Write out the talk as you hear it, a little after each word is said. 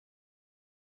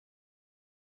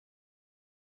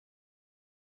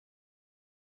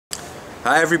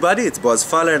Hi everybody, it's Boaz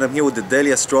Fyler and I'm here with the daily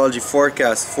astrology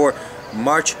forecast for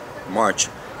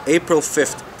April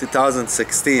 5th,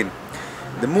 2016.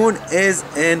 The moon is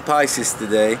in Pisces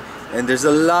today and there's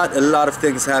a lot of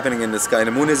things happening in the sky.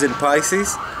 The moon is in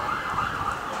Pisces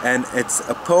and it's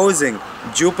opposing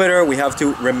Jupiter. We have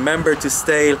to remember to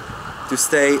stay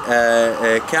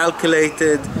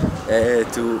calculated,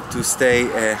 to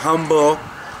stay humble,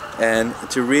 and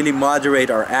to really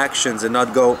moderate our actions and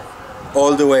not go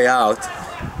all the way out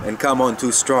and come on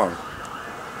too strong.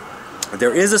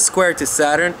 There is a square to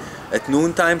Saturn at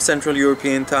noontime Central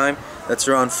European time. That's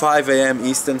around 5 a.m.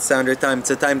 Eastern Standard Time. It's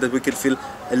a time that we could feel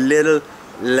a little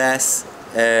less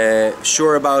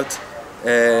sure about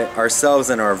ourselves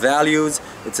and our values.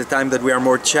 It's a time that we are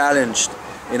more challenged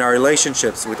in our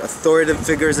relationships with authoritative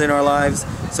figures in our lives.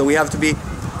 So we have to be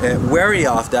wary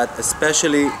of that,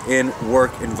 especially in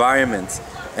work environments,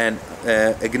 and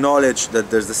acknowledge that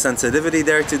there's a sensitivity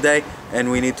there today and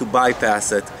we need to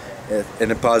bypass it in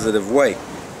a positive way.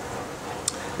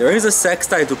 There is a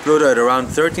sextile to Pluto at around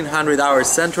 1300 hours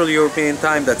Central European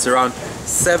time. That's around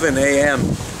 7 a.m.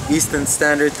 Eastern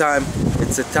Standard Time.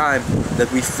 It's a time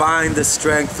that we find the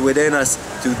strength within us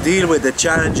to deal with the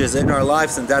challenges in our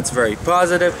lives, and that's very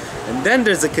positive. And then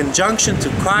there's a conjunction to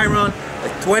Chiron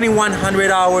at 2100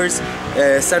 hours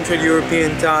Central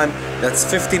European time. That's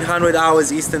 1500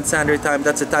 hours Eastern Standard Time.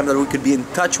 That's a time that we could be in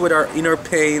touch with our inner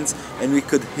pains and we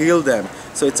could heal them.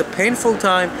 So it's a painful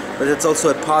time, but it's also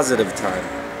a positive time.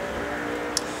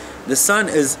 The Sun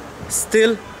is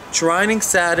still trining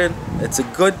Saturn. It's a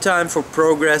good time for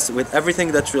progress with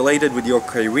everything that's related with your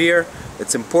career.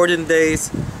 It's important days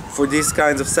for these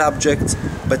kinds of subjects.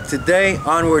 But today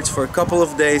onwards, for a couple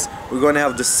of days, we're going to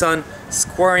have the Sun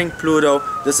squaring Pluto.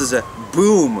 This is a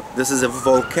boom. This is a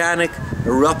volcanic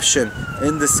eruption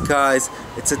in the skies.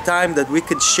 It's a time that we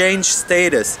could change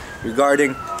status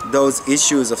regarding those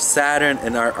issues of Saturn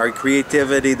and our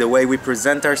creativity, the way we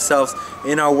present ourselves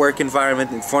in our work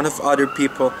environment in front of other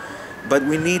people. But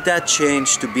we need that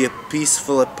change to be a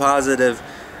peaceful, a positive,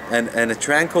 and a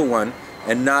tranquil one,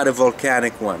 and not a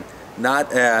volcanic one,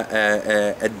 not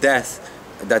a death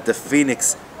that the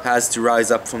phoenix has to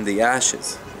rise up from the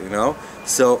ashes, you know.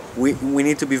 So we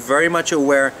need to be very much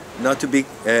aware not to be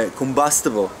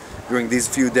combustible during these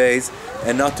few days,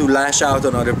 and not to lash out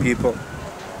on other people,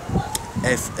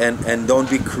 and don't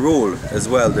be cruel as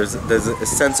well. There's a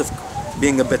sense of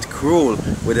being a bit cruel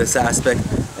with this aspect,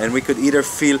 and we could either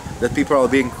feel that people are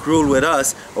being cruel with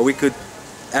us, or we could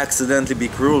accidentally be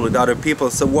cruel with other people.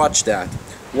 So watch that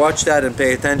and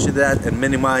pay attention to that and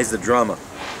minimize the drama.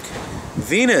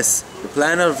 Venus, the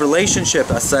planet of relationship,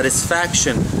 our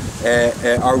satisfaction,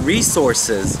 our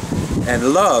resources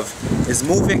and love, is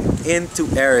moving into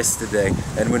Aries today.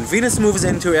 And when Venus moves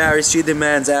into Aries, she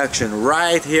demands action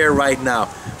right here, right now.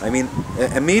 I mean,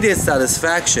 immediate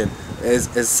satisfaction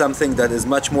is something that is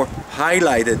much more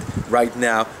highlighted right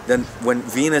now than when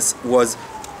Venus was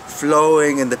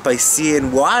flowing in the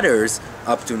Piscean waters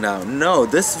up to now. No,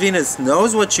 this Venus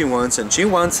knows what she wants, and she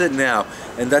wants it now,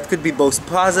 and that could be both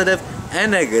positive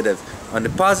and negative. On the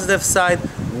positive side,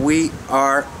 we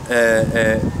are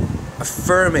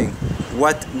affirming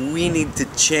what we need to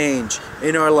change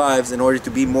in our lives in order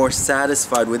to be more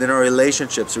satisfied within our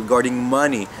relationships, regarding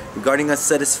money, regarding our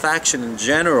satisfaction in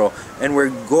general, and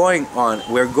we're going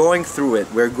through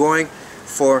it. We're going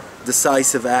for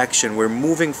decisive action. We're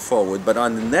moving forward. But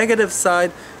on the negative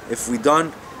side, if we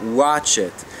don't watch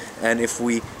it, and if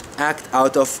we act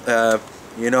out of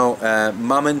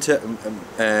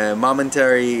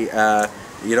momentary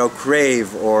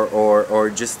crave, or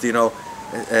just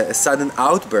a sudden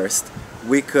outburst,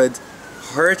 we could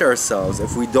hurt ourselves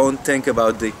if we don't think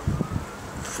about the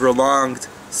prolonged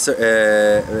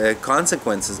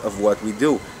consequences of what we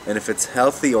do, and if it's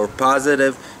healthy or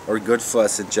positive or good for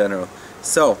us in general.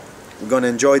 So we're going to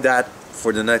enjoy that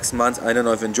for the next month. I don't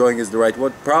know if enjoying is the right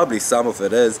word. Probably some of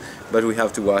it is, but we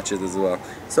have to watch it as well.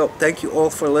 So thank you all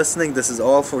for listening. This is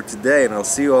all for today, and I'll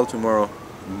see you all tomorrow.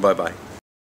 Bye bye.